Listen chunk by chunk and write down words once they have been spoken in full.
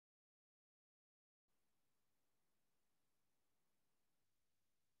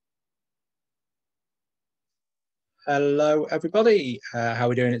Hello, everybody. How are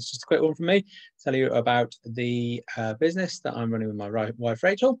we doing? It's just a quick one from me. Tell you about the business that I'm running with my wife,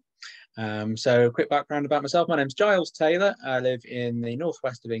 Rachel. So a quick background about myself. My name's Giles Taylor. I live in the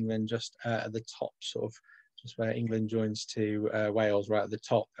northwest of England, just at the top, sort of just where England joins to Wales, right at the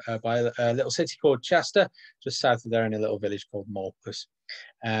top, by a little city called Chester, just south of there in a little village called Malpas.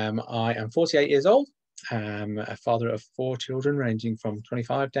 I am 48 years old. A father of 4 children, ranging from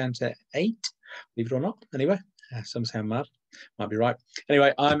 25 down to 8, believe it or not. Anyway, some sound mad, might be right.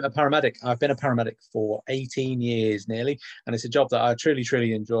 Anyway, I'm a paramedic. I've been a paramedic for 18 years nearly, and it's a job that I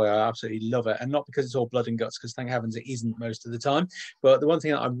truly enjoy. I absolutely love it, and not because it's all blood and guts, because thank heavens it isn't most of the time. But the one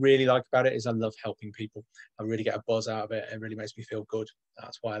thing that I really like about it is I love helping people. I really get a buzz out of it. It really makes me feel good.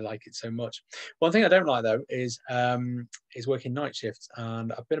 That's why I like it so much. One thing I don't like though is working night shifts,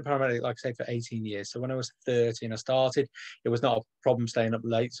 and I've been a paramedic, like I say, for 18 years. So when I was 30 and I started, it was not a problem staying up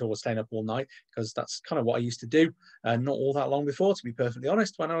late or staying up all night, because that's kind of what I used to do, and not all that long before, to be perfectly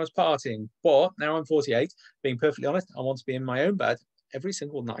honest, when I was partying. But now I'm 48, being perfectly honest, I want to be in my own bed every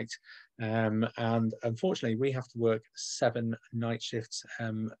single night, and unfortunately we have to work 7 night shifts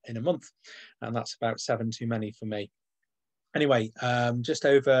in a month, and that's about 7 too many for me. Anyway, just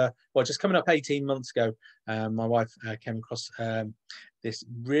coming up 18 months ago, my wife came across this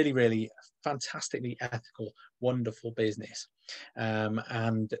really fantastically ethical, wonderful business,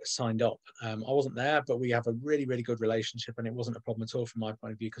 and signed up. I wasn't there, but we have a really good relationship, and it wasn't a problem at all from my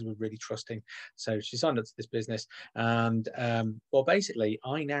point of view, because we're really trusting. So she signed up to this business, and well, basically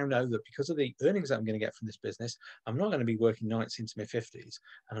I now know that because of the earnings that I'm going to get from this business, I'm not going to be working nights into my 50s,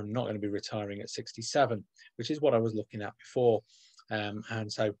 and I'm not going to be retiring at 67, which is what I was looking at before.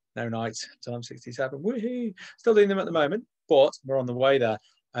 And so no nights until I'm 67. Woohoo! Still doing them at the moment, but we're on the way there.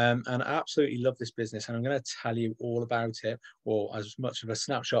 And I absolutely love this business, and I'm going to tell you all about it, or as much of a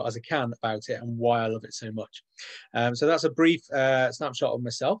snapshot as I can about it, and why I love it so much. So that's a brief snapshot of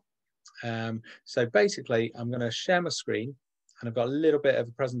myself. So basically, I'm going to share my screen, and I've got a little bit of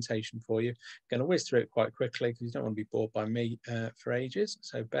a presentation for you. I'm going to whiz through it quite quickly, because you don't want to be bored by me for ages.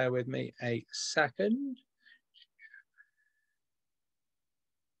 So bear with me a second.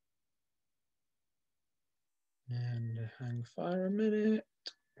 And hang fire a minute.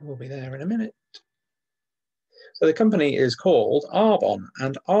 We'll be there in a minute. So the company is called Arbon,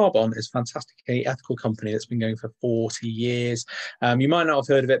 and Arbon is a fantastically ethical company that's been going for 40 years. You might not have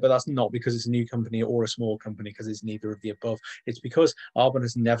heard of it, but that's not because it's a new company or a small company, because it's neither of the above. It's because Arbon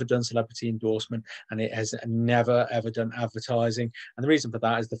has never done celebrity endorsement, and it has never ever done advertising. And the reason for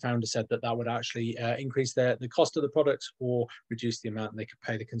that is the founder said that that would actually increase the cost of the products, or reduce the amount they could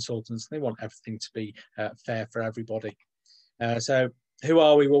pay the consultants. They want everything to be fair for everybody. So who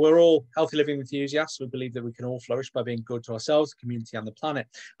are we? Well, we're all healthy living enthusiasts. We believe that we can all flourish by being good to ourselves, the community, and the planet.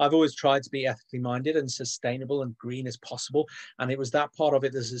 I've always tried to be ethically minded and sustainable and green as possible. And it was that part of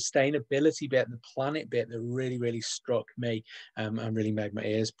it, the sustainability bit, the planet bit, that really struck me, and really made my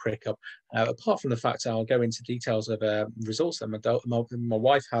ears prick up. Apart from the fact, I'll go into details of results that my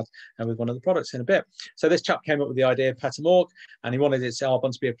wife had with one of the products in a bit. So this chap came up with the idea of Petamorg, and he wanted its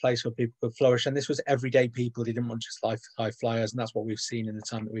Arbon to be a place where people could flourish. And this was everyday people. He didn't want just high flyers, and that's what we've seen in the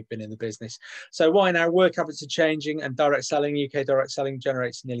time that we've been in the business. So why now? Work habits are changing, and direct selling, UK direct selling,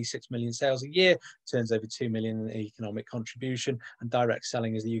 generates nearly 6 million sales a year, turns over 2 million in economic contribution, and direct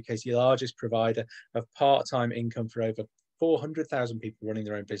selling is the UK's largest provider of part-time income for over 400,000 people running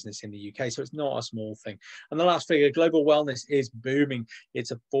their own business in the UK. So it's not a small thing. And the last figure, global wellness is booming.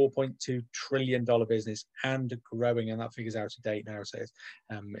 It's a $4.2 trillion business and growing, and that figure's out of date now. So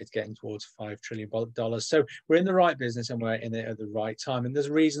it's getting towards $5 trillion. So we're in the right business, and we're in it at the right time. And there's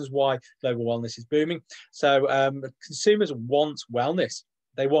reasons why global wellness is booming. So consumers want wellness.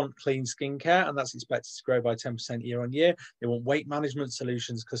 They want clean skincare, and that's expected to grow by 10% year on year. They want weight management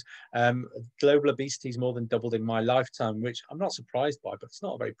solutions, because global obesity has more than doubled in my lifetime, which I'm not surprised by, but it's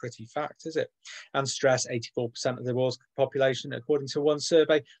not a very pretty fact, is it? And stress, 84% of the world's population, according to one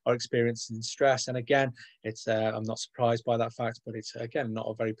survey, are experiencing stress. And again, it's I'm not surprised by that fact, but it's, again, not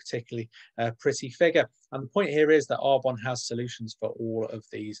a very particularly pretty figure. And the point here is that Arbon has solutions for all of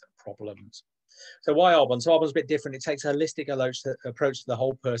these problems. So why Arbon? So Arbon's a bit different. It takes a holistic approach to the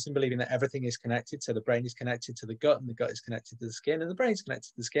whole person, believing that everything is connected. So the brain is connected to the gut, and the gut is connected to the skin, and the brain is connected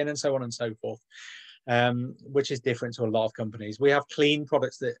to the skin, and so on and so forth, which is different to a lot of companies. We have clean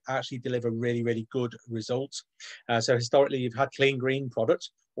products that actually deliver really good results. So historically, you've had clean green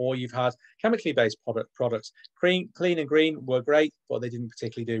products, or you've had chemically based products. Clean and green were great, but they didn't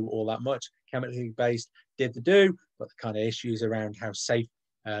particularly do all that much. Chemically based did the do, but the kind of issues around how safe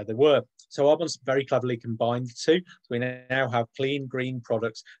they were. So Arbon's very cleverly combined the two. So we now have clean green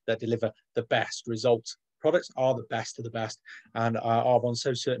products that deliver the best results. products are the best of the best, and Arbon's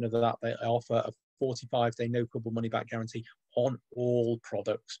so certain of that they offer a 45-day no quibble money back guarantee on all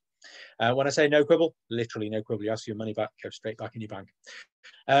products. When I say no quibble, literally no quibble. You ask for your money back, go straight back in your bank.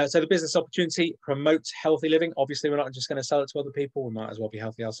 So the business opportunity promotes healthy living. Obviously, we're not just going to sell it to other people. We might as well be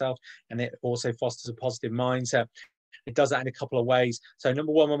healthy ourselves. And it also fosters a positive mindset. It does that in a couple of ways. So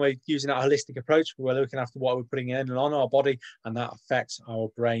number one, when we're using that holistic approach, we're looking after what we're putting in and on our body, and that affects our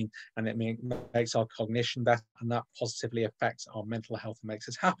brain, and it makes our cognition better, and that positively affects our mental health and makes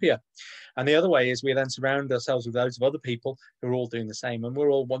us happier. And the other way is we then surround ourselves with loads of other people who are all doing the same, and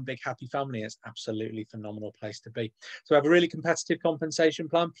we're all one big happy family. It's absolutely phenomenal place to be. So we have a really competitive compensation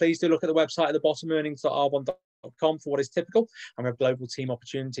plan. Please do look at the website at the bottom, earnings.arbon.com, for what is typical. And we have global team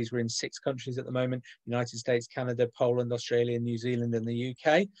opportunities. We're in 6 countries at the moment: United States, Canada, Poland, Australia, New Zealand, and the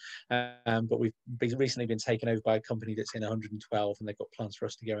UK. But we've recently been taken over by a company that's in 112, and they've got plans for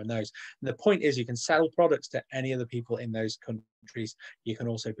us to go in those. And the point is, you can sell products to any of the people in those countries. You can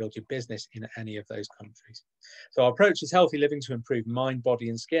also build your business in any of those countries. So our approach is healthy living to improve mind, body,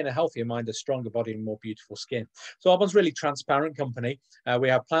 and skin. A healthier mind, a stronger body, and more beautiful skin. So Arbon's really transparent company. We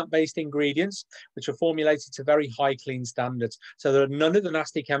have plant-based ingredients which are formulated to very high clean standards. So there are none of the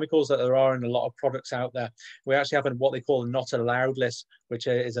nasty chemicals that there are in a lot of products out there. We actually have what they call a not allowed list, which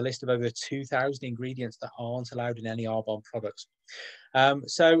is a list of over 2,000 ingredients that aren't allowed in any Arbon products.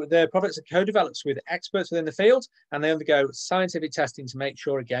 So the products are co-developed with experts within the field, and they undergo scientific testing to make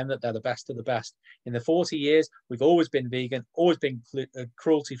sure, again, that they're the best of the best. In the 40 years, we've always been vegan, always been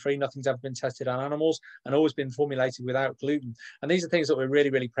cruelty-free, nothing's ever been tested on animals, and always been formulated without gluten. And these are things that we're really,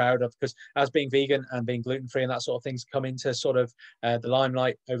 really proud of, because as being vegan and being gluten-free and that sort of things come into sort of the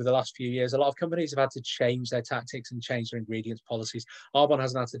limelight over the last few years, a lot of companies have had to change their tactics and change their ingredients policies. Arbon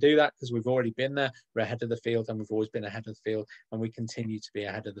hasn't had to do that because we've already been there. We're ahead of the field, and we've always been ahead of the field, and we continue to be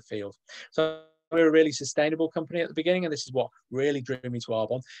ahead of the field. So we're a really sustainable company at the beginning, and this is what really drew me to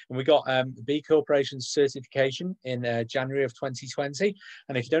Arbon. And we got B Corporation certification in January of 2020.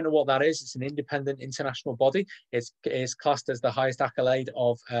 And if you don't know what that is, it's an independent international body. It's classed as the highest accolade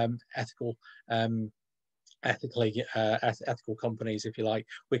of ethical companies, if you like.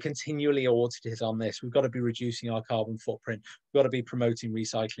 We're continually audited on this. We've got to be reducing our carbon footprint. We've got to be promoting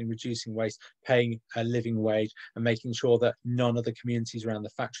recycling, reducing waste, paying a living wage, and making sure that none of the communities around the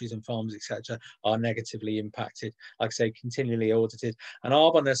factories and farms, etc., are negatively impacted. Like I say, continually audited. And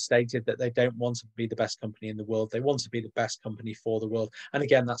Arbon has stated that they don't want to be the best company in the world. They want to be the best company for the world. And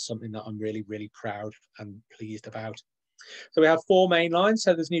again, that's something that I'm really, really proud and pleased about. So we have 4 main lines.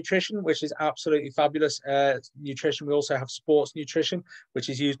 So there's nutrition, which is absolutely fabulous nutrition. We also have sports nutrition, which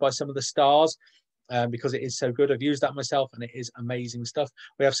is used by some of the stars because it is so good. I've used that myself, and it is amazing stuff.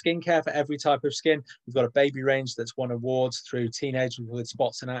 We have skincare for every type of skin. We've got a baby range that's won awards through teenagers with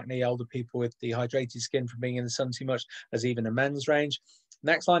spots and acne, older people with dehydrated skin from being in the sun too much. There's even a men's range.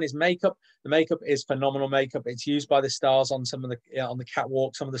 Next line is makeup. The makeup is phenomenal makeup. It's used by the stars on some of the on the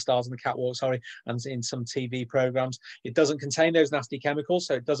catwalk, some of the stars on the catwalk, sorry, and in some TV programs. It doesn't contain those nasty chemicals,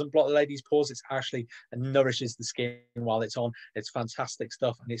 so it doesn't block the lady's pores. It's actually nourishes the skin while it's on. It's fantastic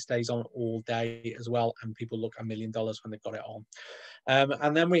stuff, and it stays on all day as well. And people look $1 million when they've got it on.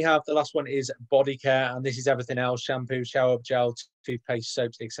 And then we have the last one is body care, and this is everything else: shampoo, shower gel, toothpaste,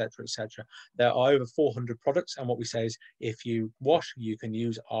 soaps, etc., etc. There are over 400 products, and what we say is, if you wash, you can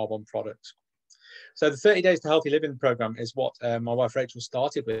use Arbon products. So the 30 Days to Healthy Living program is what my wife Rachel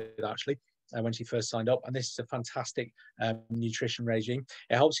started with, actually, when she first signed up. And this is a fantastic nutrition regime.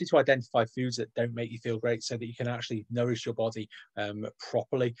 It helps you to identify foods that don't make you feel great so that you can actually nourish your body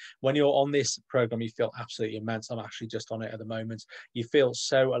properly. When you're on this program, you feel absolutely immense. I'm actually just on it at the moment. You feel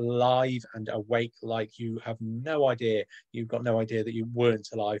so alive and awake, like you have no idea. You've got no idea that you weren't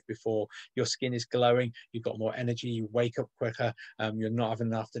alive before. Your skin is glowing. You've got more energy. You wake up quicker. You're not having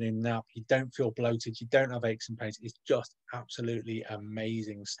an afternoon nap. You don't feel bloated. You don't have aches and pains. It's just absolutely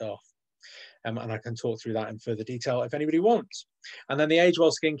amazing stuff. And I can talk through that in further detail if anybody wants. And then the Age Well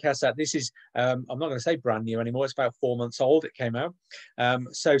skincare set. This is, I'm not going to say brand new anymore. It's about 4 months old. It came out.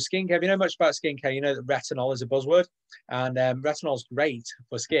 So skincare, if you know much about skincare, you know that retinol is a buzzword. And retinol is great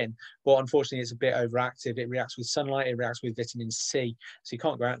for skin, but unfortunately it's a bit overactive. It reacts with sunlight. It reacts with vitamin C. So you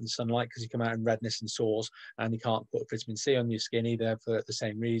can't go out in the sunlight because you come out in redness and sores, and you can't put vitamin C on your skin either for the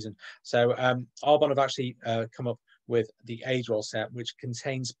same reason. So Arbon have actually come up with the Age Well set, which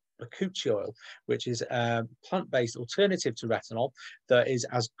contains bakuchi oil, which is a plant-based alternative to retinol that is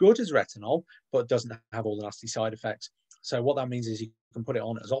as good as retinol but doesn't have all the nasty side effects. So what that means is you can put it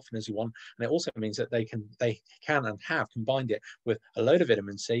on as often as you want, and it also means that they can and have combined it with a load of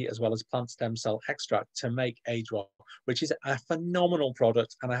vitamin C as well as plant stem cell extract to make age well, which is a phenomenal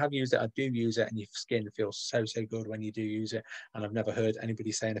product. And I have used it, I do use it, and your skin feels so good when you do use it. And I've never heard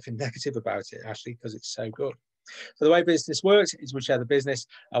anybody say anything negative about it, actually, because it's so good. So the way business works is we share the business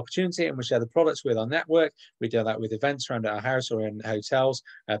opportunity and we share the products with our network. We do that with events around our house or in hotels.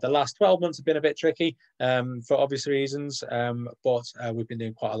 The last 12 months have been a bit tricky for obvious reasons, but we've been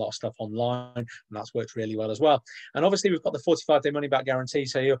doing quite a lot of stuff online, and that's worked really well as well. And obviously we've got the 45-day money back guarantee,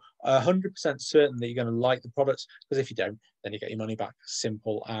 so you're 100% certain that you're going to like the products, because if you don't, then you get your money back.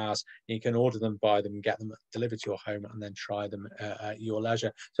 Simple as. You can order them, buy them, get them delivered to your home, and then try them at your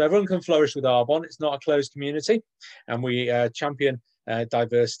leisure. So everyone can flourish with Arbonne. It's not a closed community, and we champion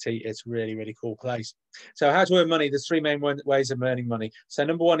diversity. It's really cool place. So how to earn money? There's three main ways of earning money. So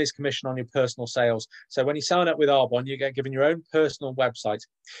number one is commission on your personal sales. So when you sign up with Arbonne, you get given your own personal website.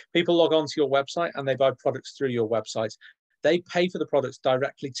 People log on to your website and they buy products through your website. They pay for the products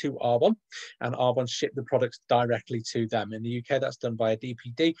directly to Arbonne, and Arbonne ship the products directly to them. In the UK, that's done by a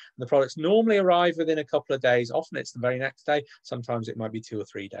DPD. And the products normally arrive within a couple of days. Often it's the very next day. Sometimes it might be 2 or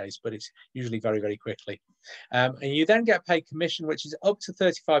 3 days, but it's usually very quickly. And you then get paid commission, which is up to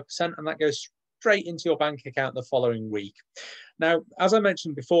 35%, and that goes straight into your bank account the following week. Now, as I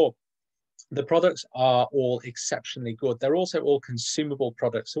mentioned before, the products are all exceptionally good. They're also all consumable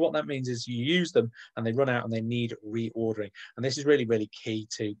products. So what that means is you use them and they run out and they need reordering. And this is really key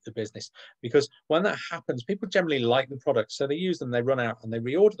to the business, because when that happens, people generally like the products. So they use them, they run out and they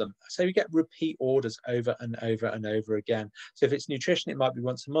reorder them. So you get repeat orders over and over again. So if it's nutrition, it might be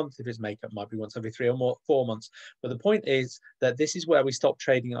once a month. If it's makeup, it might be once every 3 or 4 months. But the point is that this is where we stop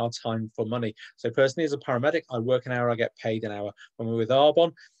trading our time for money. So personally, as a paramedic, I work an hour, I get paid an hour. When we're with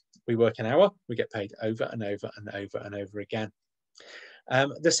Arbonne, we work an hour, we get paid over and over again.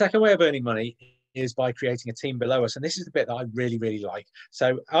 The second way of earning money is by creating a team below us. And this is the bit that I really like.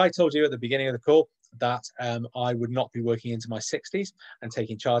 So I told you at the beginning of the call that I would not be working into my 60s and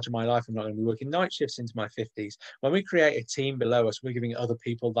taking charge of my life. I'm not going to be working night shifts into my 50s. When we create a team below us, we're giving other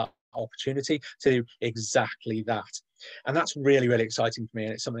people that opportunity to do exactly that. And that's really exciting for me,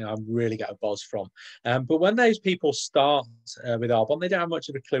 and it's something I really get a buzz from. But when those people start with Arbonne, they don't have much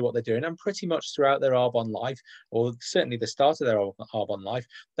of a clue what they're doing, and pretty much throughout their Arbonne life, or certainly the start of their Arbonne life,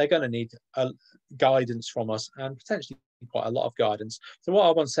 they're going to need guidance from us, and potentially quite a lot of guidance. So what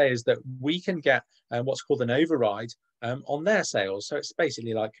I want to say is that we can get what's called an override on their sales. So it's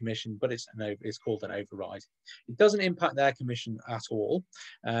basically like commission, but it's called an override. It doesn't impact their commission at all.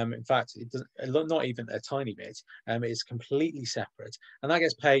 In fact, it doesn't, not even a tiny bit. It's completely separate, and that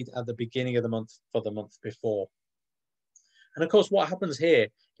gets paid at the beginning of the month for the month before. And of course, what happens here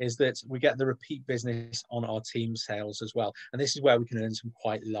is that we get the repeat business on our team sales as well. And this is where we can earn some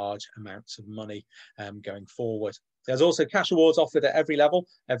quite large amounts of money going forward. There's also cash awards offered at every level,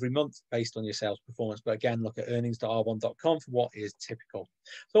 every month, based on your sales performance. But again, look at earnings.arbonne.com for what is typical.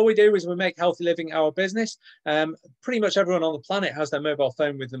 So what we do is we make healthy living our business. Pretty much everyone on the planet has their mobile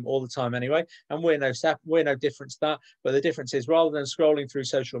phone with them all the time anyway, and we're no different to that. But the difference is, rather than scrolling through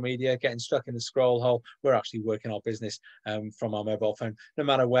social media, getting stuck in the scroll hole, we're actually working our business from our mobile phone, no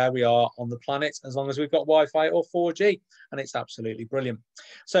matter where we are on the planet, as long as we've got Wi-Fi or 4G, and it's absolutely brilliant.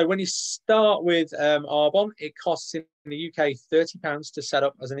 So when you start with Arbonne, it costs in the UK £30 to set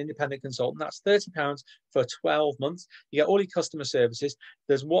up as an independent consultant. That's £30 for 12 months. You get all your customer services.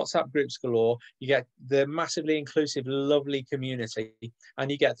 There's WhatsApp groups galore. You get the massively inclusive, lovely community,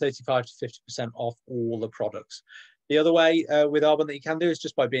 and you get 35 to 50% off all the products. The other way with Arbonne that you can do is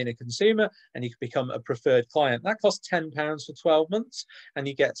just by being a consumer, and you can become a preferred client. That costs £10 for 12 months, and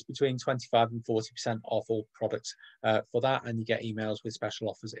you get between 25 and 40% off all products for that, and you get emails with special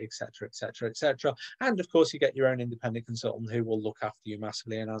offers, etc. And of course, you get your own independent consultant who will look after you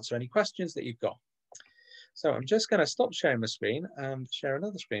massively and answer any questions that you've got. So I'm just going to stop sharing my screen and share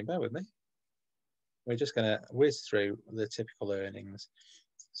another screen. Bear with me. We're just going to whiz through the typical earnings.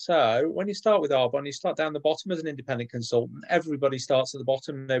 So when you start with Arbonne, you start down the bottom as an independent consultant. Everybody starts at the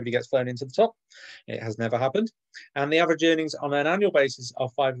bottom. Nobody gets flown into the top. It has never happened. And the average earnings on an annual basis are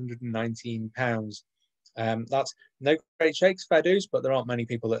 £519. That's no great shakes, fair dues, but there aren't many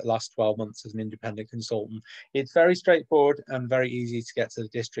people that last 12 months as an independent consultant. It's very straightforward and very easy to get to the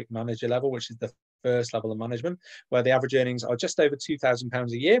district manager level, which is the first level of management, where the average earnings are just over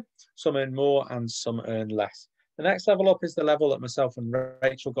 £2,000 a year. Some earn more and some earn less. The next level up is the level that myself and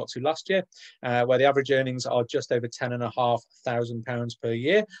Rachel got to last year, where the average earnings are just over £10,500 per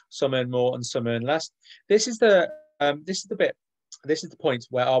year. Some earn more and some earn less. This is the point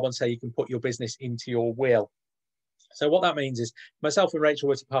where Arbonne say you can put your business into your will. So what that means is, myself and Rachel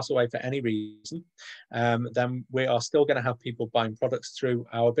were to pass away for any reason, then we are still going to have people buying products through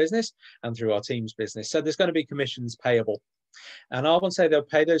our business and through our team's business. So there's going to be commissions payable. And I would say they'll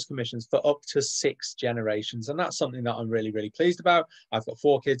pay those commissions for up to 6 generations. And that's something that I'm really, really pleased about. I've got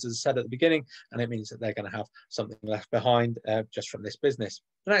 4 kids, as I said at the beginning, and it means that they're going to have something left behind just from this business.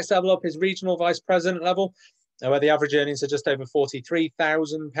 The next level up is regional vice president level, where the average earnings are just over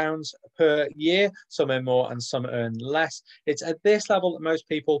 £43,000 per year. Some earn more and some earn less. It's at this level that most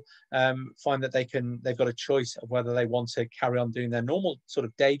people find that they've got a choice of whether they want to carry on doing their normal sort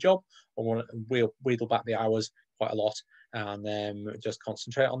of day job or want to wheedle back the hours quite a lot and just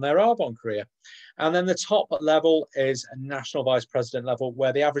concentrate on their Arbonne career. And then the top level is a national vice president level,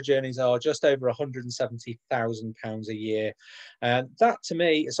 where the average earnings are just over £170,000 a year. And that to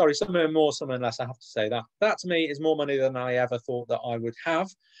me, sorry, some earn more, some earn less, I have to say that. That to me is more money than I ever thought that I would have.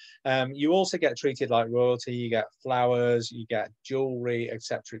 You also get treated like royalty. You get flowers, you get jewelry,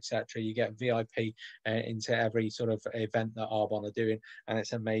 etc., etc. You get VIP into every sort of event that Arbonne are doing, and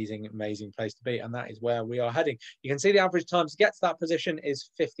it's an amazing, amazing place to be. And that is where we are heading. You can see the average time to get to that position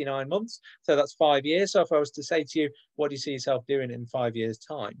is 59 months, so that's 5 years. So if I was to say to you, what do you see yourself doing in 5 years'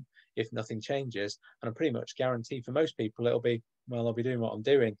 time if nothing changes? And I'm pretty much guaranteed for most people it'll be, well, I'll be doing what I'm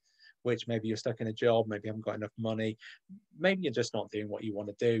doing, which maybe you're stuck in a job, maybe you haven't got enough money, maybe you're just not doing what you want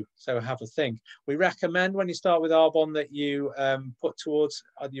to do. So have a think. We recommend when you start with Arbonne that you put towards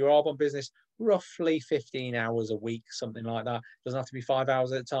your Arbonne business roughly 15 hours a week, something like that. Doesn't have to be 5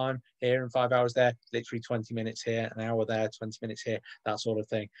 hours at a time here and 5 hours there, literally 20 minutes here, an hour there, 20 minutes here, that sort of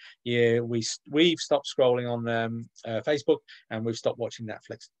thing. Yeah, we've stopped scrolling on Facebook, and we've stopped watching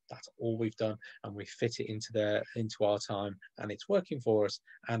Netflix. That's all we've done, and we fit it into our time, and it's working for us,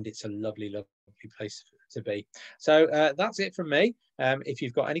 and it's a lovely, lovely place to be. So that's it from me. If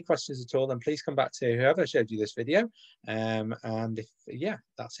you've got any questions at all, then please come back to whoever showed you this video. And if, yeah,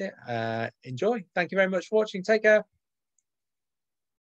 that's it. Enjoy. Thank you very much for watching. Take care.